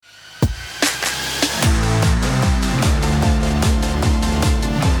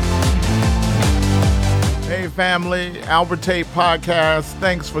family, Albert Tate Podcast.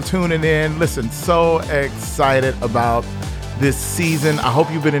 Thanks for tuning in. Listen, so excited about this season. I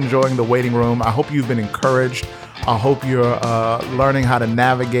hope you've been enjoying The Waiting Room. I hope you've been encouraged. I hope you're learning how to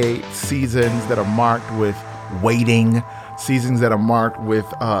navigate seasons that are marked with waiting, seasons that are marked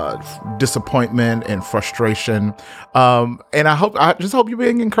with disappointment and frustration. And I just hope you're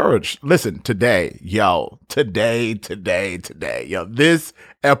being encouraged. Listen, today, this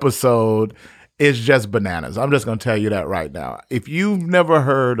episode is just bananas. I'm just going to tell you that right now. If you've never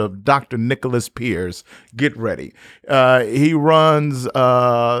heard of Dr. Nicholas Pierce, get ready. He runs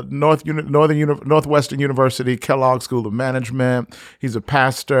Northwestern University Kellogg School of Management. He's a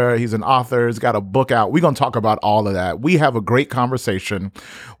pastor. He's an author. He's got a book out. We're going to talk about all of that. We have a great conversation.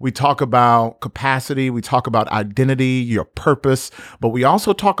 We talk about capacity. We talk about identity, your purpose, but we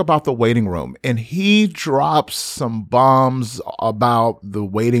also talk about the waiting room. And he drops some bombs about the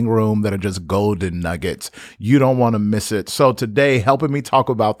waiting room that are just golden nuggets. You don't want to miss it. So today, helping me talk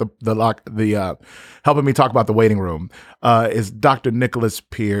about the waiting room is Dr. Nicholas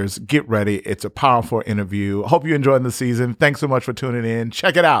Pierce. Get ready. It's a powerful interview. Hope you're enjoying the season. Thanks so much for tuning in.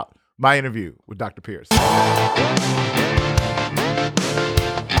 Check it out. My interview with Dr. Pierce.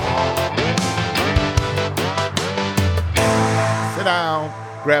 Sit down,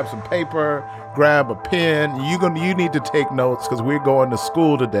 grab some paper, grab a pen. You need to take notes because we're going to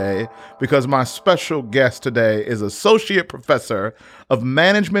school today, because my special guest today is Associate Professor of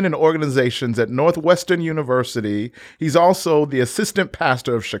Management and Organizations at Northwestern University. He's also the Assistant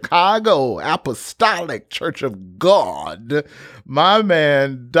Pastor of Chicago Apostolic Church of God. My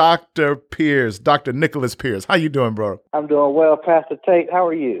man, Dr. Pierce, Dr. Nicholas Pierce. How you doing, bro? I'm doing well, Pastor Tate. How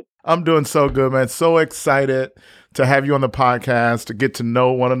are you? I'm doing so good, man. So excited to have you on the podcast, to get to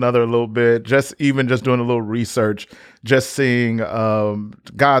know one another a little bit, just doing a little research, just seeing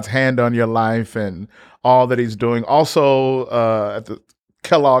God's hand on your life and all that he's doing. Also, at the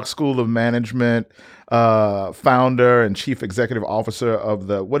Kellogg School of Management, founder and chief executive officer of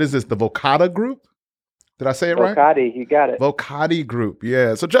the Vocati Group? Did I say it right? Vocati, you got it. Vocati Group,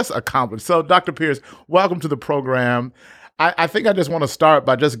 yeah. So just accomplished. So Dr. Pierce, welcome to the program. I think I just want to start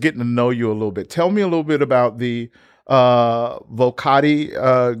by just getting to know you a little bit. Tell me a little bit about the Vocati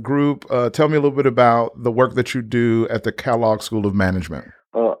Group. Tell me a little bit about the work that you do at the Kellogg School of Management.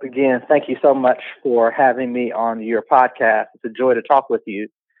 Well, again, thank you so much for having me on your podcast. It's a joy to talk with you.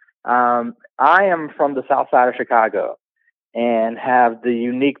 I am from the South Side of Chicago and have the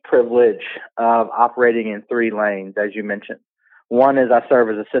unique privilege of operating in 3 lanes, as you mentioned. One is I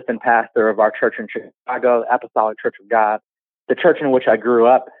serve as assistant pastor of our church in Chicago, Apostolic Church of God, the church in which I grew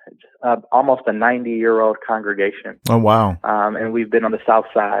up, almost a 90-year-old congregation. Oh, wow. And we've been on the south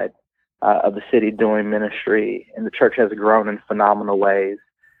side of the city doing ministry, and the church has grown in phenomenal ways.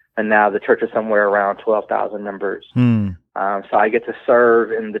 And now the church is somewhere around 12,000 members. So I get to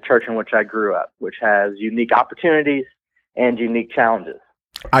serve in the church in which I grew up, which has unique opportunities and unique challenges.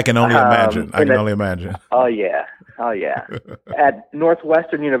 I can only imagine. Only imagine. Oh, yeah. At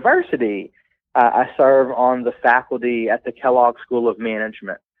Northwestern University, I serve on the faculty at the Kellogg School of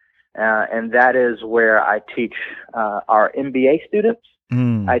Management, and that is where I teach our MBA students.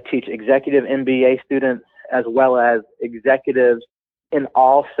 I teach executive MBA students as well as executives in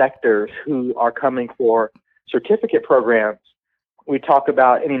all sectors who are coming for certificate programs. We talk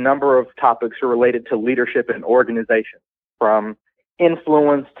about any number of topics related to leadership and organization, from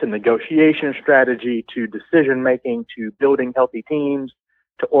influence to negotiation strategy to decision-making to building healthy teams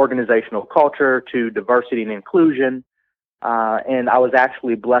to organizational culture to diversity and inclusion. And I was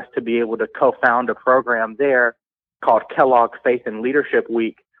actually blessed to be able to co-found a program there called Kellogg Faith and Leadership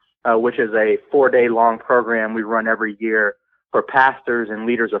Week, which is a 4-day-long program we run every year for pastors and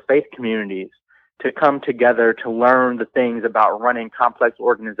leaders of faith communities to come together to learn the things about running complex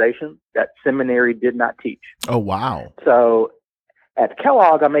organizations that seminary did not teach. Oh, wow. So at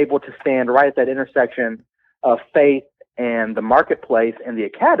Kellogg, I'm able to stand right at that intersection of faith and the marketplace and the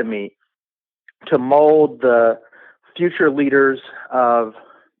academy to mold the future leaders of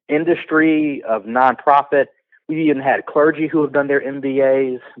industry, of nonprofit. We even had clergy who have done their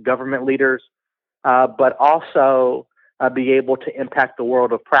MBAs, government leaders, but also be able to impact the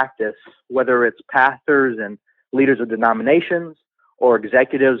world of practice, whether it's pastors and leaders of denominations or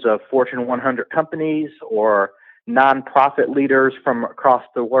executives of Fortune 100 companies or nonprofit leaders from across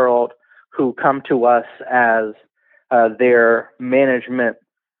the world who come to us as their management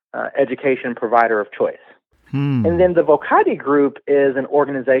education provider of choice. And then the Vocati Group is an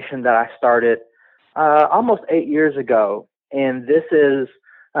organization that I started almost 8 years ago. And this is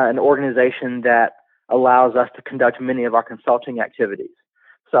an organization that allows us to conduct many of our consulting activities.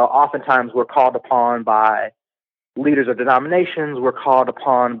 So oftentimes we're called upon by leaders of denominations. We're called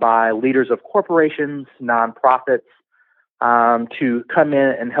upon by leaders of corporations, nonprofits, to come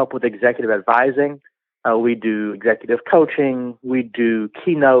in and help with executive advising. We do executive coaching. We do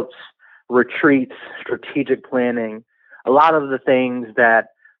keynotes, retreats, strategic planning, a lot of the things that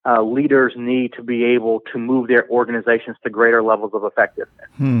leaders need to be able to move their organizations to greater levels of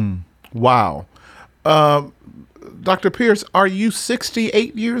effectiveness. Wow. Dr. Pierce, are you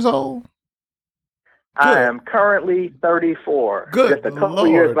 68 years old? I am currently 34. Good Just a couple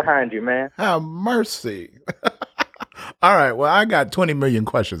years behind you, man. Have mercy. All right. Well, I got 20 million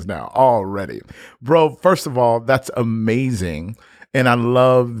questions now already. Bro, first of all, that's amazing. And I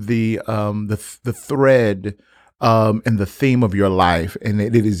love the thread and the theme of your life. And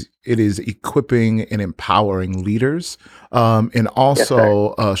it is equipping and empowering leaders, and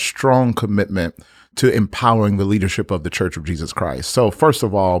also a strong commitment to empowering the leadership of the Church of Jesus Christ. So first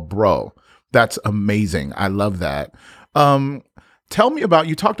of all, bro, that's amazing. I love that. Tell me about,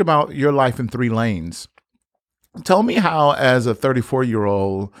 you talked about your life in 3 lanes. Tell me how, as a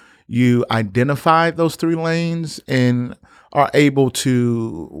 34-year-old, you identified those 3 lanes and are able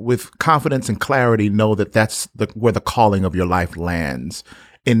to, with confidence and clarity, know that that's where the calling of your life lands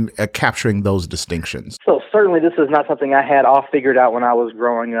in capturing those distinctions. So certainly this is not something I had all figured out when I was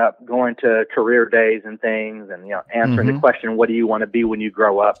growing up, going to career days and things and, answering the question, what do you want to be when you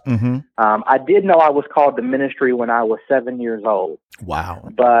grow up? I did know I was called to ministry when I was 7 years old. Wow.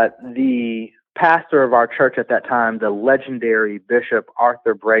 But the pastor of our church at that time, the legendary Bishop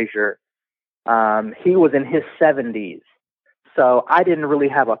Arthur Brazier, he was in his 70s. So I didn't really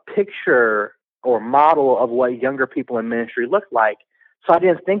have a picture or model of what younger people in ministry looked like. So I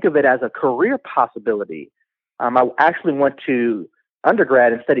didn't think of it as a career possibility. I actually went to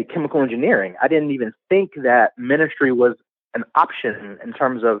undergrad and studied chemical engineering. I didn't even think that ministry was an option in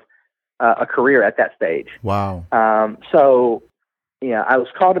terms of a career at that stage. Wow. So I was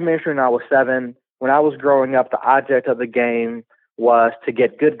called to ministry when I was 7. When I was growing up, the object of the game was to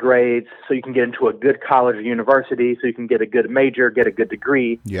get good grades so you can get into a good college or university, so you can get a good major, get a good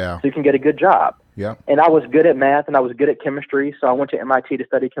degree, so you can get a good job. Yeah. And I was good at math and I was good at chemistry, so I went to MIT to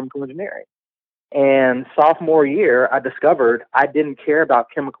study chemical engineering. And sophomore year, I discovered I didn't care about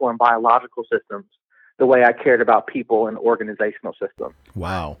chemical and biological systems the way I cared about people and organizational systems.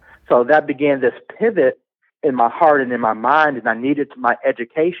 Wow. So that began this pivot in my heart and in my mind, and I needed my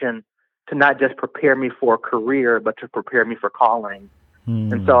education to not just prepare me for a career, but to prepare me for calling.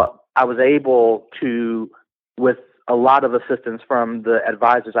 And so I was able to, with a lot of assistance from the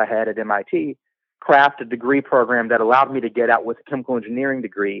advisors I had at MIT, craft a degree program that allowed me to get out with a chemical engineering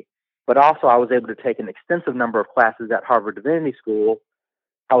degree. But also I was able to take an extensive number of classes at Harvard Divinity School.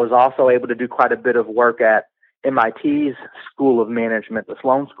 I was also able to do quite a bit of work at MIT's School of Management, the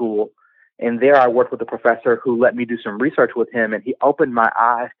Sloan School. And there I worked with a professor who let me do some research with him, and he opened my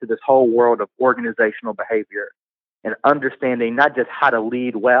eyes to this whole world of organizational behavior and understanding not just how to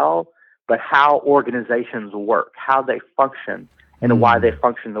lead well, but how organizations work, how they function, and why they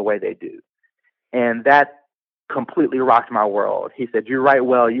function the way they do. And that completely rocked my world. He said, "You write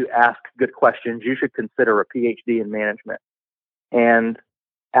well, you ask good questions, you should consider a PhD in management." And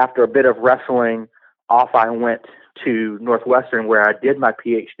after a bit of wrestling, off I went to Northwestern, where I did my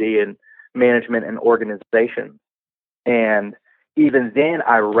PhD in management and organization. And even then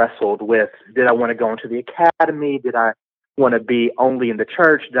I wrestled with, did I want to go into the academy? Did I want to be only in the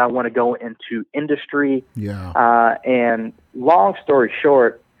church? Did I want to go into industry? And long story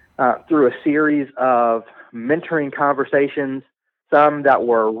short, through a series of mentoring conversations, some that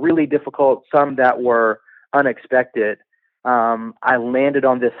were really difficult, some that were unexpected, I landed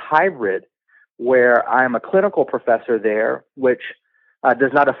on this hybrid where I'm a clinical professor there, which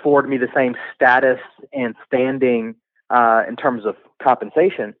does not afford me the same status and standing in terms of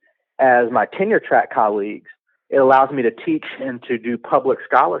compensation as my tenure track colleagues. It allows me to teach and to do public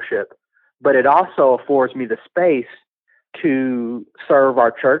scholarship, but it also affords me the space to serve our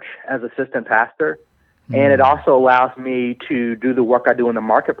church as assistant pastor. And it also allows me to do the work I do in the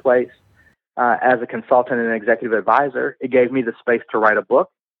marketplace as a consultant and executive advisor. It gave me the space to write a book.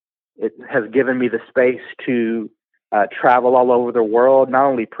 It has given me the space to travel all over the world, not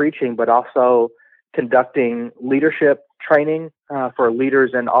only preaching, but also conducting leadership training for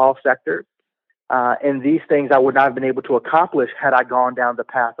leaders in all sectors. And these things I would not have been able to accomplish had I gone down the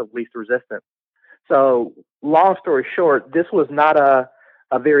path of least resistance. So long story short, this was not a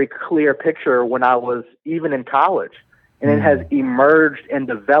very clear picture when I was even in college. And it has emerged and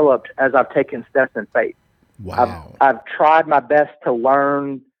developed as I've taken steps in faith. Wow. I've tried my best to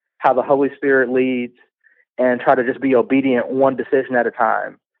learn how the Holy Spirit leads and try to just be obedient one decision at a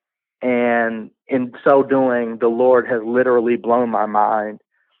time. And in so doing, the Lord has literally blown my mind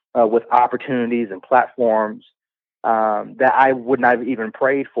with opportunities and platforms that I would not have even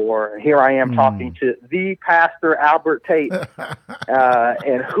prayed for. Here I am talking to the Pastor Albert Tate,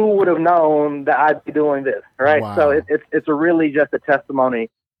 and who would have known that I'd be doing this, right? Wow. So it's really just a testimony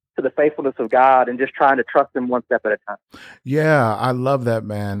to the faithfulness of God and just trying to trust Him one step at a time. Yeah, I love that,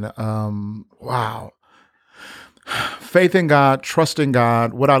 man. Wow. Faith in God, trusting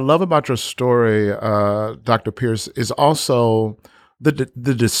God. What I love about your story, Dr. Pierce, is also the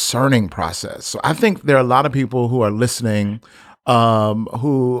discerning process. So I think there are a lot of people who are listening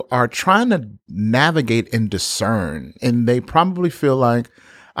who are trying to navigate and discern, and they probably feel like,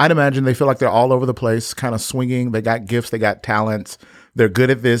 I'd imagine they feel like they're all over the place, kind of swinging. They got gifts, they got talents, they're good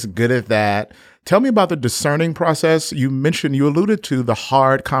at this, good at that. Tell me about the discerning process. You alluded to the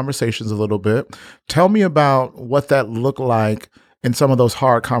hard conversations a little bit. Tell me about what that looked like in some of those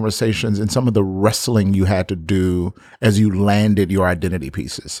hard conversations and some of the wrestling you had to do as you landed your identity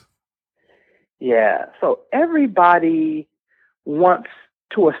pieces. Yeah. So everybody wants,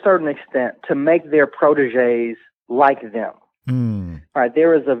 to a certain extent, to make their proteges like them. Right.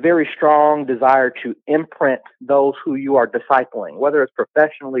 There is a very strong desire to imprint those who you are discipling, whether it's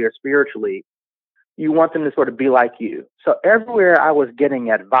professionally or spiritually. You want them to sort of be like you. So everywhere I was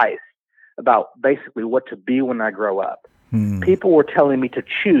getting advice about basically what to be when I grow up, people were telling me to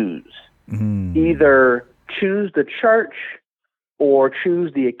choose. Either choose the church or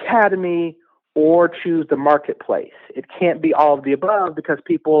choose the academy or choose the marketplace. It can't be all of the above because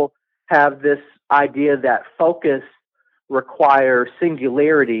people have this idea that focus requires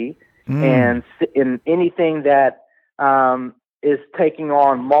singularity, and in anything that is taking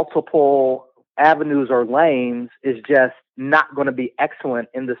on multiple avenues or lanes is just not going to be excellent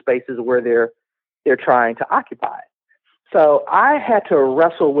in the spaces where they're trying to occupy. So I had to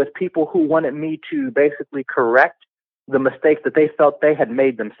wrestle with people who wanted me to basically correct the mistakes that they felt they had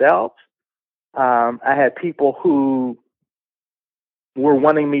made themselves. I had people who were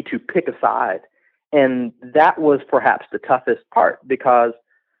wanting me to pick a side. And that was perhaps the toughest part because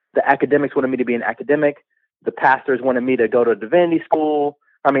the academics wanted me to be an academic. The pastors wanted me to go to divinity school.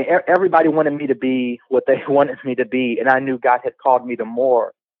 I mean, everybody wanted me to be what they wanted me to be. And I knew God had called me to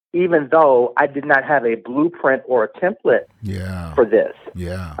more, even though I did not have a blueprint or a template for this.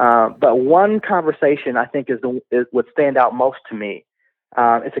 But one conversation I think is would stand out most to me.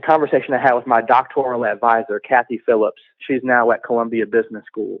 It's a conversation I had with my doctoral advisor, Kathy Phillips. She's now at Columbia Business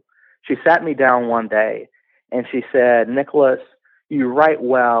School. She sat me down one day and she said, Nicholas, you write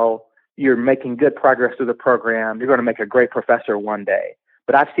well. You're making good progress through the program. You're going to make a great professor one day.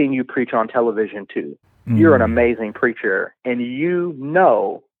 But I've seen you preach on television too. You're an amazing preacher. And you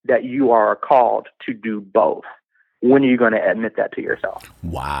know that you are called to do both. When are you going to admit that to yourself?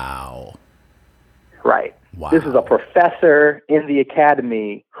 Wow. Right. Wow. This is a professor in the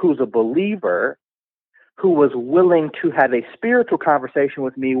academy who's a believer who was willing to have a spiritual conversation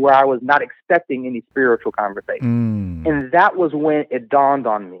with me where I was not expecting any spiritual conversation. And that was when it dawned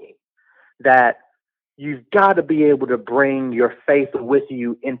on me that you've got to be able to bring your faith with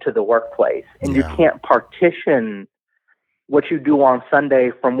you into the workplace. And you can't partition what you do on Sunday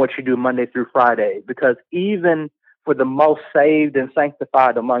from what you do Monday through Friday, because even for the most saved and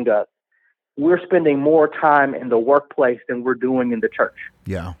sanctified among us, we're spending more time in the workplace than we're doing in the church.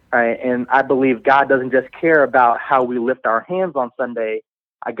 Yeah. Right? And I believe God doesn't just care about how we lift our hands on Sunday.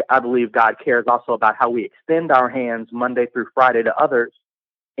 I believe God cares also about how we extend our hands Monday through Friday to others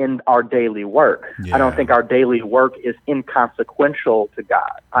in our daily work. I don't think our daily work is inconsequential to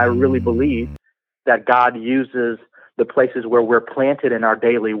God. I really believe that God uses the places where we're planted in our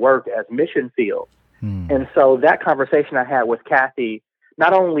daily work as mission fields. And so that conversation I had with Kathy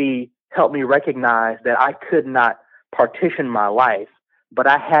not only helped me recognize that I could not partition my life, but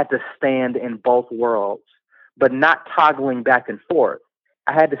I had to stand in both worlds, but not toggling back and forth.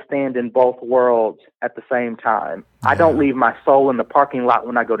 I had to stand in both worlds at the same time. I don't leave my soul in the parking lot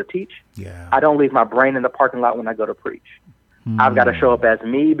when I go to teach. I don't leave my brain in the parking lot when I go to preach. I've got to show up as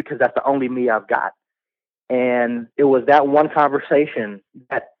me because that's the only me I've got. And it was that one conversation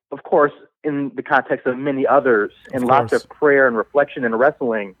that, of course, in the context of many others and lots of prayer and reflection and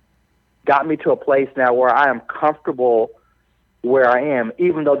wrestling, got me to a place now where I am comfortable where I am,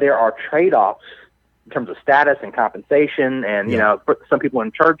 even though there are trade-offs in terms of status and compensation. And, you know, for some people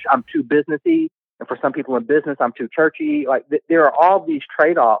in church, I'm too businessy. And for some people in business, I'm too churchy. Like there are all these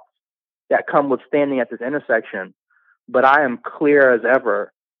trade-offs that come with standing at this intersection. But I am clear as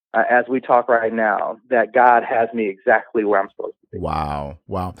ever as we talk right now, that God has me exactly where I'm supposed to be. Wow.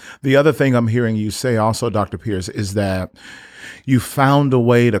 Wow. The other thing I'm hearing you say also, Dr. Pierce, is that you found a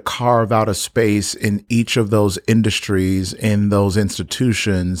way to carve out a space in each of those industries, in those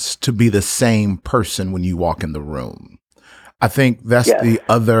institutions, to be the same person when you walk in the room. I think that's Yes. the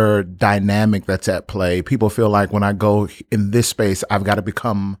other dynamic that's at play. People feel like when I go in this space, I've got to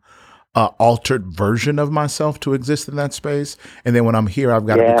become an altered version of myself to exist in that space. And then when I'm here, I've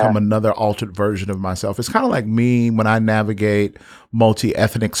got to become another altered version of myself. It's kind of like me when I navigate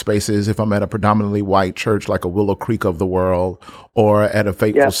multi-ethnic spaces, if I'm at a predominantly white church like a Willow Creek of the world, or at a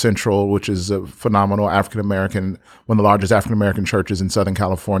Faithful Central, which is a phenomenal African-American, one of the largest African-American churches in Southern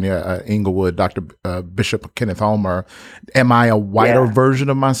California, Inglewood, Dr. Bishop Kenneth Homer. Am I a whiter version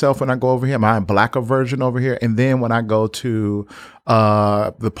of myself when I go over here? Am I a blacker version over here? And then when I go to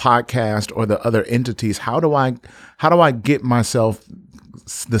the podcast or the other entities, how do I get myself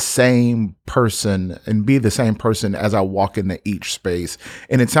the same person and be the same person as I walk into each space?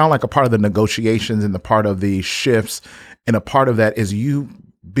 And it sounds like a part of the negotiations and the part of the shifts, and a part of that is you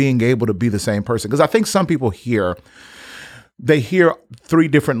being able to be the same person. Because I think some people they hear 3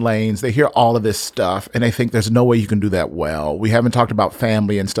 different lanes, they hear all of this stuff, and they think there's no way you can do that well. We haven't talked about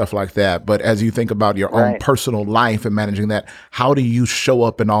family and stuff like that, but as you think about your own personal life and managing that, how do you show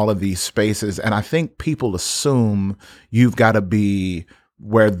up in all of these spaces? And I think people assume you've got to be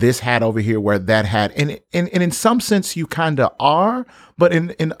wear this hat over here, wear that hat. And in some sense you kind of are, but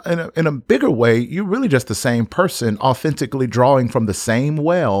in a bigger way, you're really just the same person, authentically drawing from the same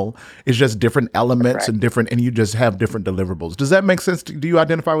well. It's just different elements and you just have different deliverables. Does that make sense? Do you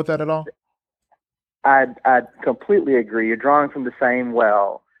identify with that at all? I completely agree. You're drawing from the same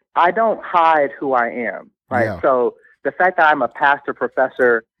well. I don't hide who I am, right? Yeah. So the fact that I'm a pastor,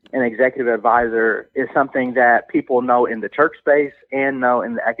 professor, and executive advisor is something that people know in the church space and know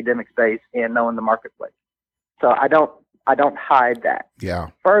in the academic space and know in the marketplace. So I don't hide that. Yeah.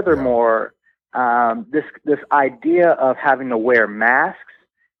 Furthermore, this idea of having to wear masks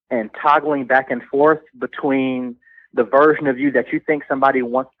and toggling back and forth between the version of you that you think somebody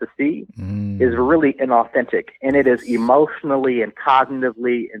wants to see is really inauthentic, and it is emotionally and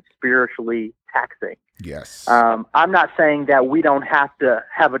cognitively and spiritually taxing. Yes. I'm not saying that we don't have to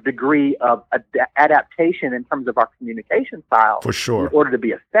have a degree of adaptation in terms of our communication style for sure in order to be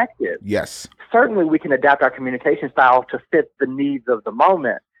effective. Yes. Certainly we can adapt our communication style to fit the needs of the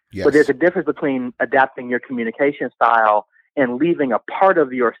moment. Yes. But there's a difference between adapting your communication style and leaving a part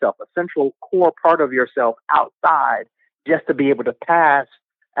of yourself, a central core part of yourself outside just to be able to pass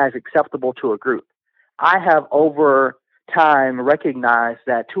as acceptable to a group. I have over time recognized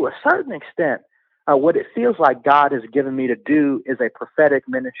that to a certain extent, what it feels like God has given me to do is a prophetic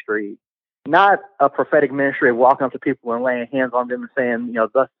ministry, not a prophetic ministry of walking up to people and laying hands on them and saying,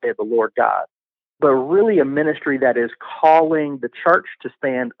 thus saith the Lord God, but really a ministry that is calling the church to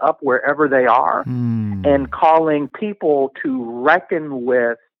stand up wherever they are and calling people to reckon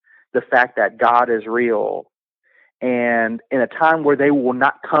with the fact that God is real. And in a time where they will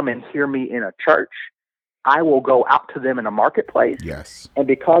not come and hear me in a church, I will go out to them in a marketplace. Yes. And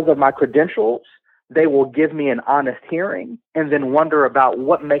because of my credentials, they will give me an honest hearing and then wonder about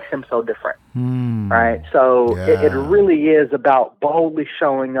what makes him so different. Right? So it really is about boldly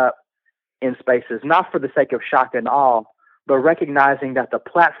showing up in spaces, not for the sake of shock and awe, but recognizing that the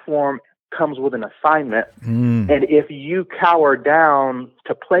platform comes with an assignment. And if you cower down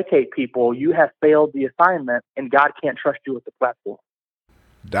to placate people, you have failed the assignment and God can't trust you with the platform.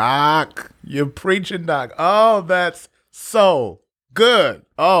 Doc, you're preaching, Doc. Oh, that's so good.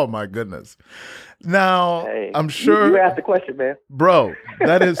 Oh, my goodness. Now, hey, I'm sure you asked the question, man. Bro,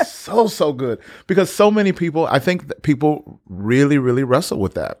 that is so good, because so many people, I think that people really, really wrestle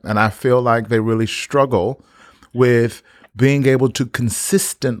with that. And I feel like they really struggle with being able to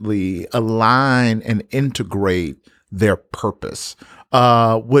consistently align and integrate their purpose,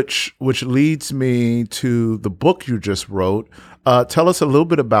 which leads me to the book you just wrote. Tell us a little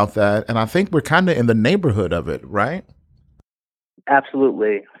bit about that. And I think we're kind of in the neighborhood of it, right?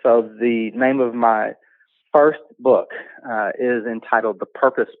 Absolutely. So the name of my first book is entitled The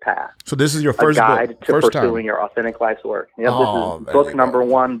Purpose Path. So this is your first book? A guide to pursuing your authentic life's work. Yep, this is book number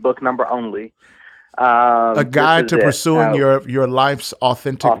one, book number only. A guide to pursuing your life's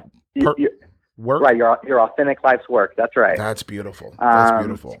authentic work? Right, your authentic life's work. That's right. That's beautiful. That's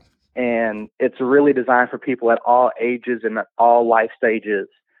beautiful. And it's really designed for people at all ages and at all life stages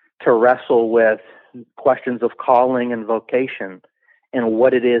to wrestle with questions of calling and vocation and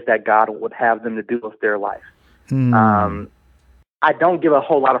what it is that God would have them to do with their life. I don't give a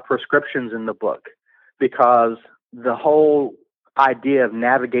whole lot of prescriptions in the book, because the whole idea of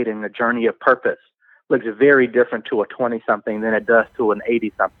navigating the journey of purpose looks very different to a 20-something than it does to an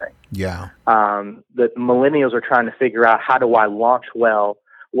 80-something. Yeah. The millennials are trying to figure out, how do I launch well?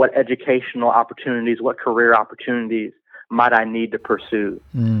 What educational opportunities, what career opportunities might I need to pursue?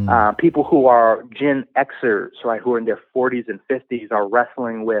 People who are Gen Xers, right, who are in their 40s and 50s, are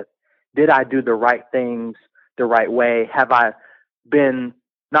wrestling with, did I do the right things the right way? Have I been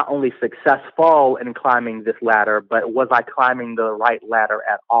not only successful in climbing this ladder, but was I climbing the right ladder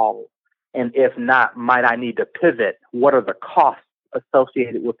at all? And if not, might I need to pivot? What are the costs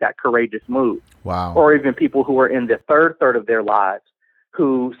associated with that courageous move? Wow. Or even people who are in the third of their lives,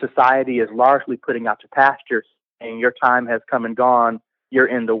 who society is largely putting out to pasture, saying your time has come and gone, you're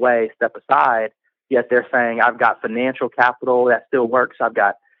in the way, step aside. Yet they're saying, I've got financial capital that still works. I've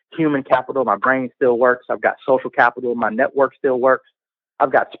got human capital, my brain still works. I've got social capital, my network still works.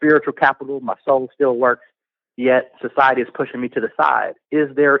 I've got spiritual capital, my soul still works. Yet society is pushing me to the side.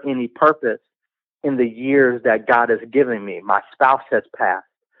 Is there any purpose in the years that God has given me? My spouse has passed.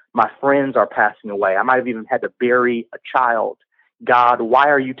 My friends are passing away. I might have even had to bury a child. God, why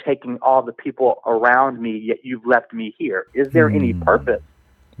are you taking all the people around me, yet you've left me here? Is there any purpose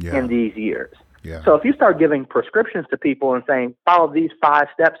in these years? Yeah. So if you start giving prescriptions to people and saying, follow these 5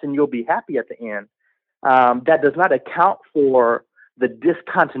 steps and you'll be happy at the end, that does not account for the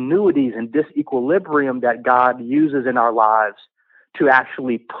discontinuities and disequilibrium that God uses in our lives to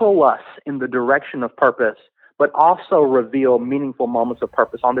actually pull us in the direction of purpose, but also reveal meaningful moments of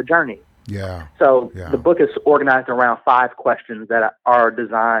purpose on the journey. Yeah. So the book is organized around 5 questions that are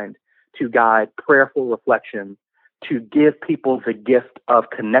designed to guide prayerful reflection, to give people the gift of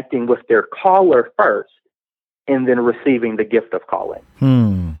connecting with their caller first, and then receiving the gift of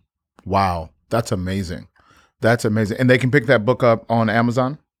calling. Wow. That's amazing. That's amazing. And they can pick that book up on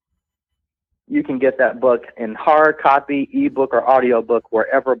Amazon? You can get that book in hard copy, ebook, or audiobook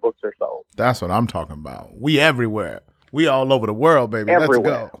wherever books are sold. That's what I'm talking about. We everywhere. We all over the world, baby.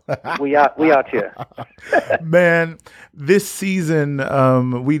 Everywhere. Let's go. we out here. Man, this season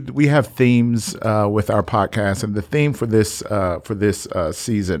we have themes with our podcast, and the theme for this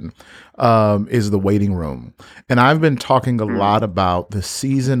season is the waiting room. And I've been talking a lot about the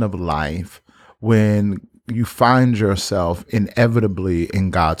season of life when you find yourself inevitably in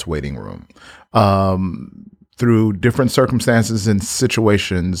God's waiting room. Through different circumstances and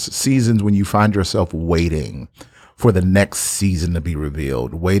situations, seasons when you find yourself waiting for the next season to be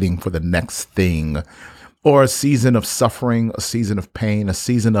revealed, waiting for the next thing, or a season of suffering, a season of pain, a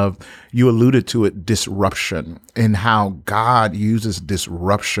season of, you alluded to it, disruption, and how God uses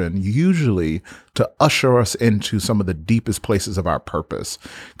disruption usually to usher us into some of the deepest places of our purpose.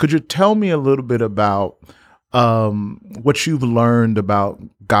 Could you tell me a little bit about what you've learned about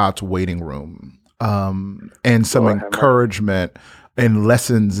God's waiting room, and some encouragement and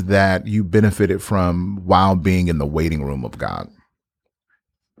lessons that you benefited from while being in the waiting room of God?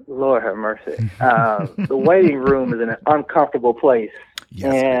 Lord have mercy. The waiting room is an uncomfortable place.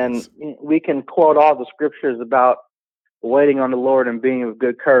 Yes, we can quote all the scriptures about waiting on the Lord and being of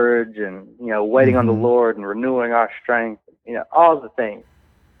good courage, and, waiting on the Lord and renewing our strength, all the things.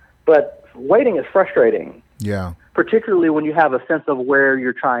 But waiting is frustrating. Yeah. Particularly when you have a sense of where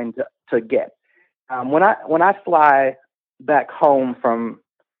you're trying to get. When I fly back home from,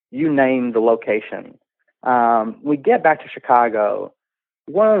 you name the location, we get back to Chicago.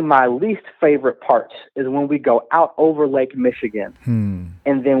 One of my least favorite parts is when we go out over Lake Michigan,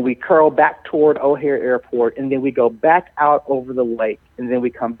 and then we curl back toward O'Hare Airport, and then we go back out over the lake, and then we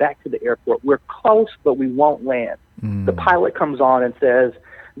come back to the airport. We're close, but we won't land. The pilot comes on and says,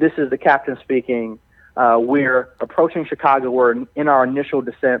 "This is the captain speaking. We're approaching Chicago. We're in our initial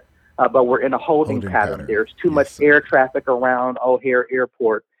descent, but we're in a holding pattern. There's too much air traffic around O'Hare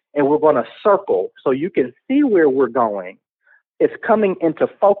Airport, and we're going to circle so you can see where we're going. It's coming into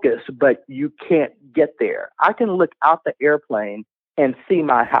focus, but you can't get there. I can look out the airplane and see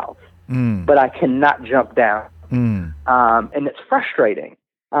my house, but I cannot jump down." And it's frustrating.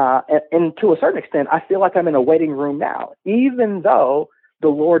 And to a certain extent, I feel like I'm in a waiting room now. Even though the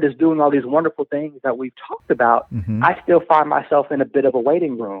Lord is doing all these wonderful things that we've talked about, I still find myself in a bit of a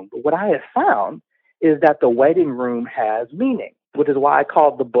waiting room. But what I have found is that the waiting room has meaning, which is why I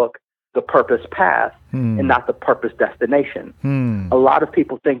called the book The Purpose Path and not The Purpose Destination. A lot of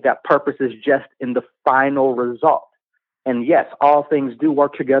people think that purpose is just in the final result. And yes, all things do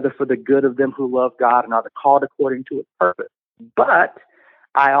work together for the good of them who love God and are called according to His purpose. But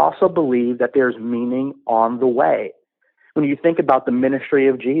I also believe that there's meaning on the way. When you think about the ministry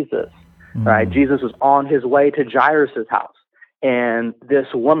of Jesus, right? Jesus was on his way to Jairus' house, and this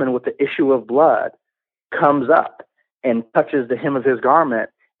woman with the issue of blood comes up, and touches the hem of his garment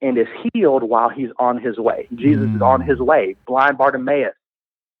and is healed while he's on his way. Jesus is on his way. Blind Bartimaeus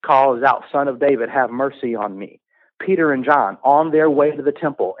calls out, Son of David, have mercy on me. Peter and John, on their way to the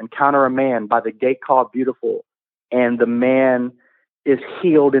temple, encounter a man by the gate called Beautiful, and the man is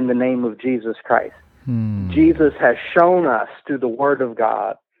healed in the name of Jesus Christ. Jesus has shown us through the Word of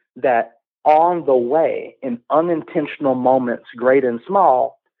God that on the way, in unintentional moments, great and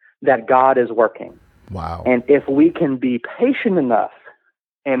small, that God is working. Wow. And if we can be patient enough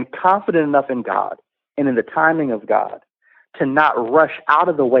and confident enough in God and in the timing of God to not rush out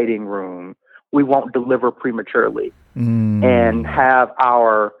of the waiting room, we won't deliver prematurely and have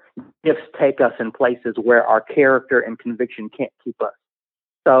our gifts take us in places where our character and conviction can't keep us.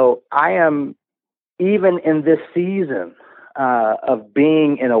 So I am, even in this season of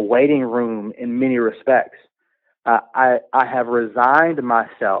being in a waiting room in many respects, I have resigned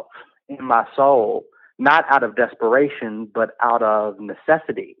myself in my soul, not out of desperation, but out of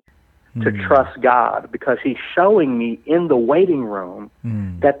necessity, to trust God, because he's showing me in the waiting room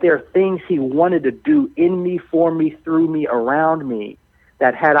that there are things he wanted to do in me, for me, through me, around me,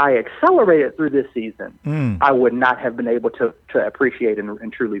 that had I accelerated through this season, I would not have been able to appreciate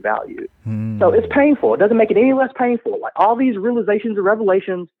and truly value. So it's painful. It doesn't make it any less painful. Like, all these realizations and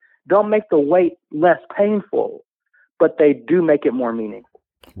revelations don't make the wait less painful, but they do make it more meaningful.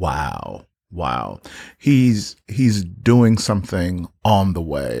 Wow. He's doing something on the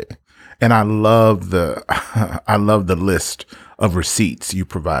way. And I love the list of receipts you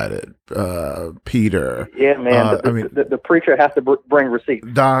provided, Peter. Yeah, man. The preacher has to bring receipts.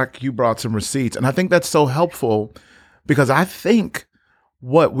 Doc, you brought some receipts, and I think that's so helpful, because I think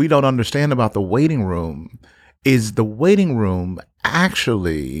what we don't understand about the waiting room is the waiting room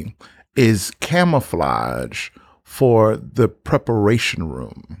actually is camouflage for the preparation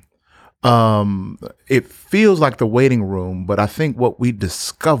room. It feels like the waiting room, but I think what we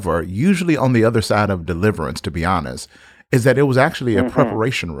discover, usually on the other side of deliverance, to be honest, is that it was actually a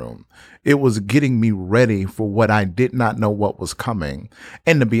preparation room. It was getting me ready for what I did not know what was coming.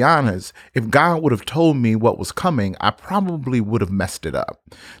 And to be honest, if God would have told me what was coming, I probably would have messed it up.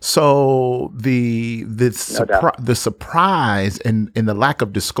 So the surprise and the lack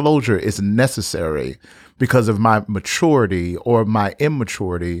of disclosure is necessary because of my maturity or my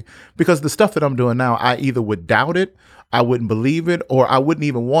immaturity, because the stuff that I'm doing now, I either would doubt it, I wouldn't believe it, or I wouldn't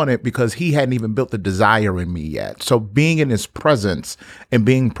even want it because he hadn't even built the desire in me yet. So being in his presence and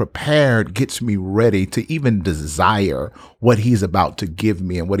being prepared gets me ready to even desire what he's about to give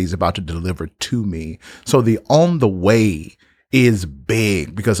me and what he's about to deliver to me. So the on the way is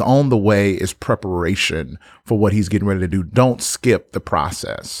big, because on the way is preparation for what he's getting ready to do. Don't skip the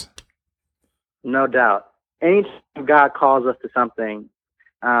process. No doubt. Anytime God calls us to something,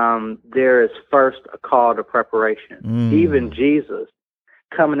 there is first a call to preparation. Even Jesus,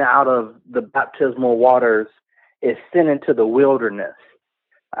 coming out of the baptismal waters, is sent into the wilderness,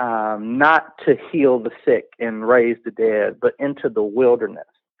 not to heal the sick and raise the dead, but into the wilderness.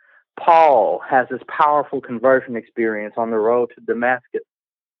 Paul has this powerful conversion experience on the road to Damascus.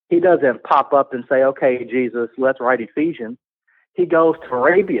 He doesn't pop up and say, okay, Jesus, let's write Ephesians. He goes to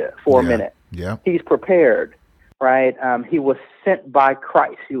Arabia for a minute. Yeah. He's prepared, right? He was sent by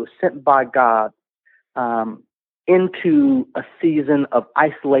Christ. He was sent by God into a season of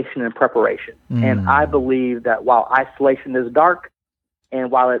isolation and preparation. And I believe that while isolation is dark, and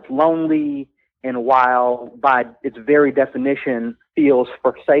while it's lonely, and while by its very definition feels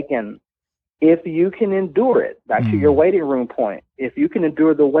forsaken, if you can endure it, back to your waiting room point, if you can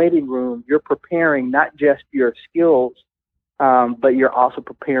endure the waiting room, you're preparing not just your skills, but you're also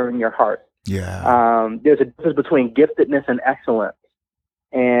preparing your heart. Yeah. There's a difference between giftedness and excellence.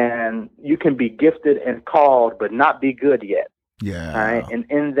 And you can be gifted and called, but not be good yet. Yeah. Right. And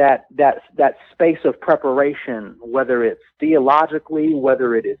in that space of preparation, whether it's theologically,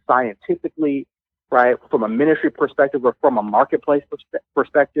 whether it is scientifically, right, from a ministry perspective or from a marketplace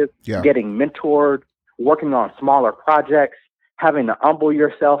perspective, getting mentored, working on smaller projects, having to humble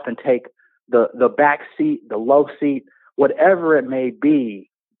yourself and take the back seat, the low seat, whatever it may be,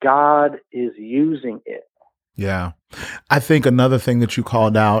 God is using it. Yeah. I think another thing that you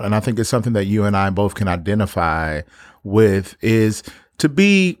called out, and I think it's something that you and I both can identify with, is to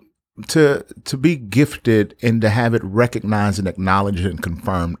be gifted and to have it recognized and acknowledged and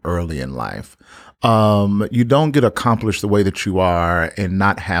confirmed early in life. You don't get accomplished the way that you are and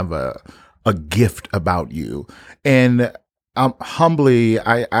not have a gift about you. And humbly,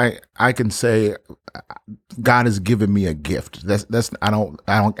 I can say God has given me a gift. I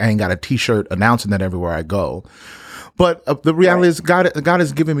ain't got a T-shirt announcing that everywhere I go. But the reality is God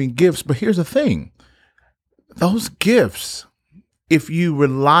has given me gifts. But here's the thing. those gifts, if you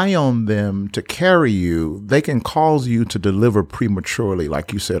rely on them to carry you, they can cause you to deliver prematurely,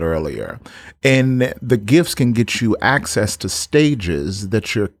 like you said earlier. And the gifts can get you access to stages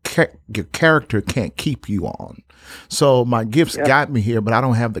that your character can't keep you on. So my gifts got me here, but I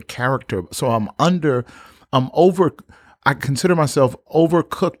don't have the character. So I consider myself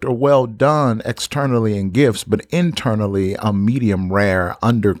overcooked or well done externally in gifts, but internally I'm medium rare,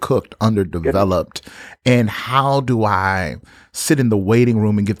 undercooked, underdeveloped. And how do I sit in the waiting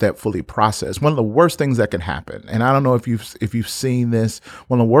room and get that fully processed? One of the worst things that can happen, and I don't know if you've seen this,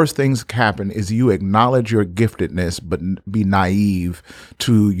 one of the worst things that can happen is you acknowledge your giftedness, but be naive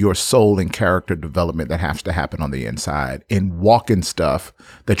to your soul and character development that has to happen on the inside and walk in stuff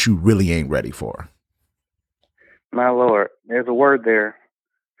that you really ain't ready for. My Lord, there's a word there.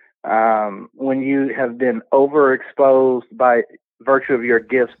 When you have been overexposed by virtue of your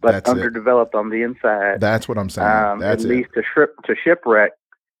gifts, but That's underdeveloped on the inside, that's what I'm saying. That's it leads to shipwreck,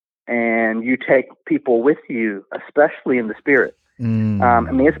 and you take people with you, especially in the spirit. I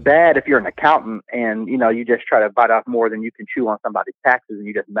mean, it's bad if you're an accountant and you just try to bite off more than you can chew on somebody's taxes, and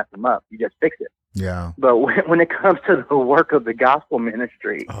you just mess them up. You just fix it. Yeah. But when it comes to the work of the gospel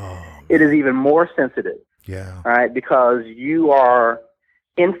ministry, it is even more sensitive. Yeah. Right, because you are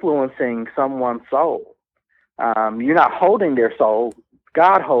influencing someone's soul. You're not holding their soul.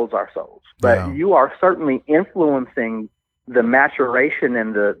 God holds our souls. But you are certainly influencing the maturation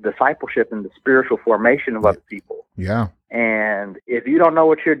and the discipleship and the spiritual formation of other people. Yeah. And if you don't know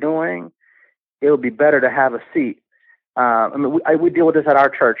what you're doing, it would be better to have a seat. I mean, we deal with this at our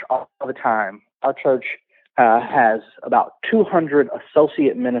church all the time. Our church has about 200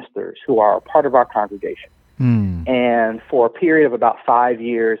 associate ministers who are a part of our congregation. And for a period of about 5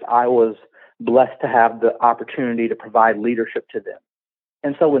 years, I was blessed to have the opportunity to provide leadership to them.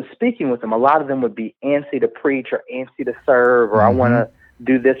 And so when speaking with them, a lot of them would be antsy to preach or antsy to serve, or I want to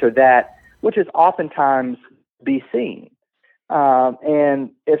do this or that, which is oftentimes be seen.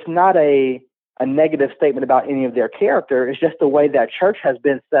 And it's not a negative statement about any of their character. It's just the way that church has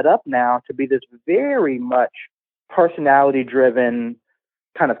been set up now to be this very much personality-driven,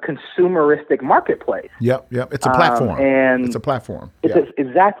 kind of consumeristic marketplace. Yep. It's a platform. And it's a platform.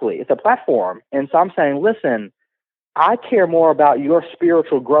 Exactly. It's a platform. And so I'm saying, listen, I care more about your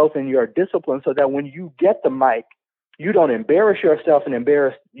spiritual growth and your discipline so that when you get the mic, you don't embarrass yourself and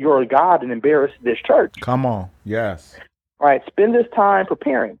embarrass your God and embarrass this church. Come on. Yes. All right. Spend this time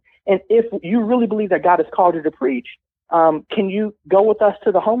preparing. And if you really believe that God has called you to preach, can you go with us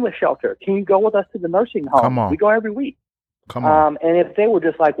to the homeless shelter? Can you go with us to the nursing home? Come on. We go every week. Come on. And if they were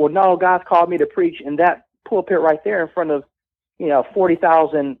just like, well, no, God's called me to preach in that pulpit right there in front of,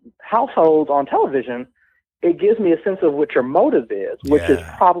 40,000 households on television, it gives me a sense of what your motive is, which is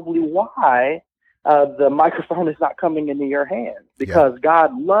probably why the microphone is not coming into your hands, because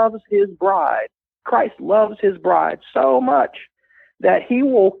God loves his bride. Christ loves his bride so much that he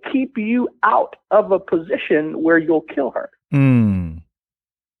will keep you out of a position where you'll kill her.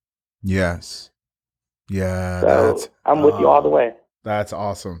 Yes. Yeah, so I'm with you all the way. That's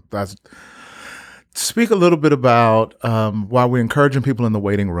awesome. Speak a little bit about while we're encouraging people in the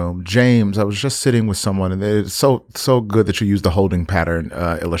waiting room. James, I was just sitting with someone, and it's so good that you use the holding pattern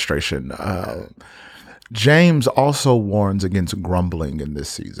illustration. James also warns against grumbling in this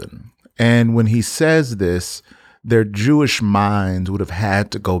season, and when he says this, their Jewish minds would have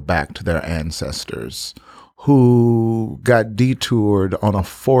had to go back to their ancestors who got detoured on a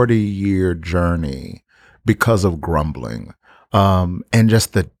 40-year journey because of grumbling, and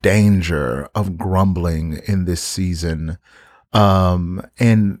just the danger of grumbling in this season,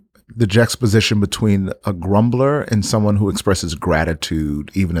 and the juxtaposition between a grumbler and someone who expresses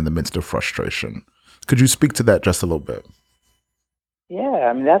gratitude even in the midst of frustration. Could you speak to that just a little bit? Yeah,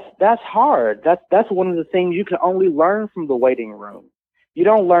 I mean, that's hard. That's one of the things you can only learn from the waiting room. You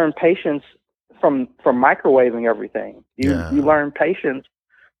don't learn patience from microwaving everything. You learn patience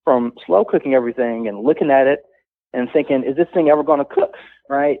from slow cooking everything and looking at it and thinking, is this thing ever going to cook?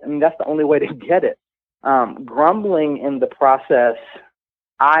 Right? I mean, that's the only way to get it. Grumbling in the process,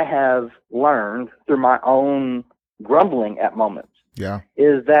 I have learned through my own grumbling at moments,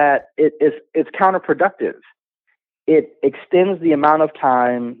 is that it's counterproductive. It extends the amount of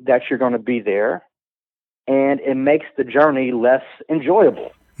time that you're going to be there, and it makes the journey less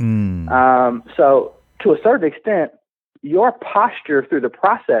enjoyable. So to a certain extent, your posture through the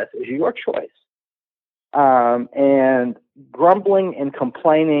process is your choice. And grumbling and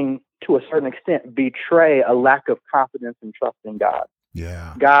complaining to a certain extent betray a lack of confidence and trust in God.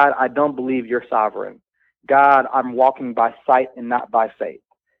 Yeah. God, I don't believe you're sovereign. God, I'm walking by sight and not by faith.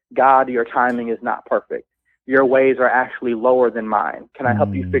 God, your timing is not perfect. your ways are actually lower than mine. Can I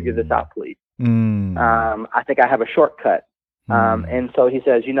help you figure this out, please? I think I have a shortcut. And so he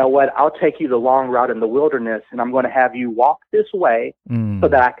says, you know what? I'll take you the long route in the wilderness, and I'm going to have you walk this way so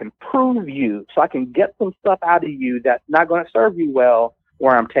that I can prove you, so I can get some stuff out of you that's not going to serve you well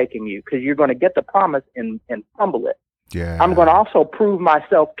where I'm taking you, because you're going to get the promise and fumble it. Yeah. I'm going to also prove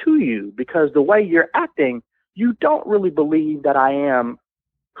myself to you, because the way you're acting, you don't really believe that I am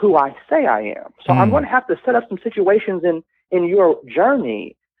who I say I am. So I'm going to have to set up some situations in your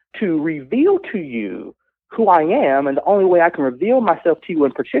journey to reveal to you who I am. And the only way I can reveal myself to you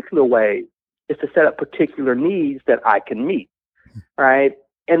in particular ways is to set up particular needs that I can meet. Right.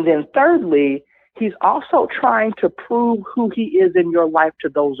 And then thirdly, he's also trying to prove who he is in your life to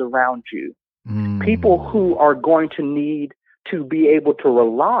those around you. People who are going to need to be able to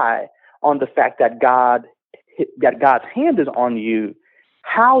rely on the fact that God's hand is on you.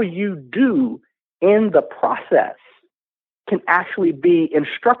 How you do in the process can actually be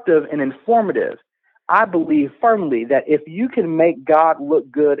instructive and informative. I believe firmly that if you can make God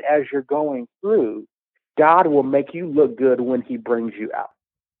look good as you're going through, God will make you look good when he brings you out.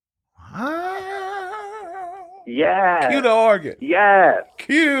 Yeah. Cue the organ. Yes.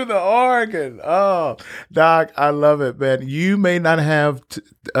 Cue the organ. Oh, Doc, I love it, man. You may not have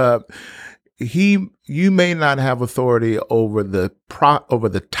you may not have authority over the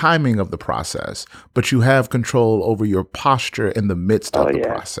timing of the process, but you have control over your posture in the midst of the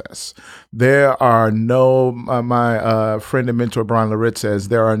process. There are no, my friend and mentor Brian Laritz says,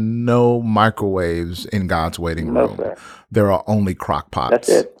 there are no microwaves in God's waiting room. Sir. There are only crock pots. That's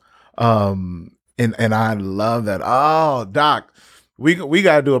it. And I love that. Oh, Doc, we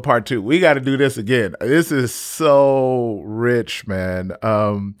got to do a part 2. We got to do this again. This is so rich, man.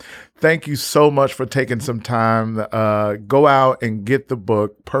 Thank you so much for taking some time. Go out and get the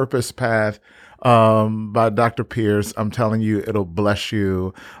book, Purpose Path, by Dr. Pierce. I'm telling you, it'll bless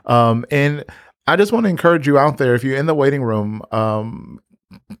you. And I just want to encourage you out there, if you're in the waiting room,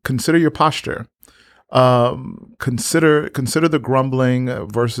 consider your posture. Consider the grumbling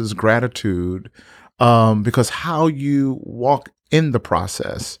versus gratitude, because how you walk in the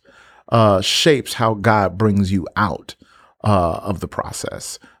process shapes how God brings you out of the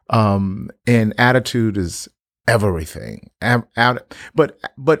process. And attitude is everything.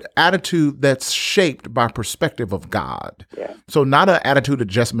 But attitude that's shaped by perspective of God. Yeah. So not an attitude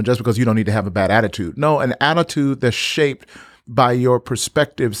adjustment just because you don't need to have a bad attitude. No, an attitude that's shaped by your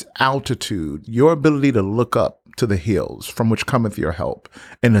perspective's altitude, your ability to look up to the hills from which cometh your help,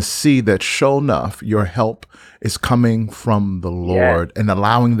 and to see that sure enough, your help is coming from the Lord, and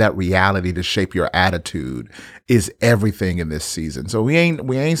allowing that reality to shape your attitude is everything in this season. So we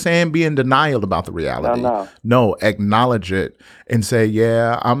ain't saying be in denial about the reality. No, acknowledge it and say,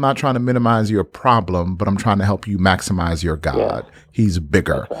 yeah, I'm not trying to minimize your problem, but I'm trying to help you maximize your God. He's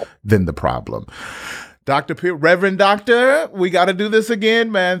bigger than the problem. Dr. Pierce, Reverend Doctor, we got to do this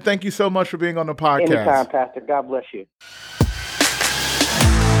again, man. Thank you so much for being on the podcast. Anytime, Pastor. God bless you.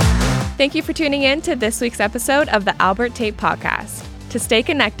 Thank you for tuning in to this week's episode of the Albert Tate Podcast. To stay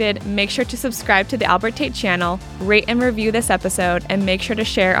connected, make sure to subscribe to the Albert Tate channel, rate and review this episode, and make sure to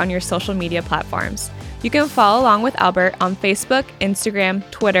share on your social media platforms. You can follow along with Albert on Facebook, Instagram,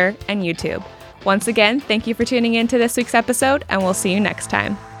 Twitter, and YouTube. Once again, thank you for tuning in to this week's episode, and we'll see you next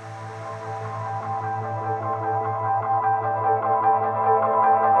time.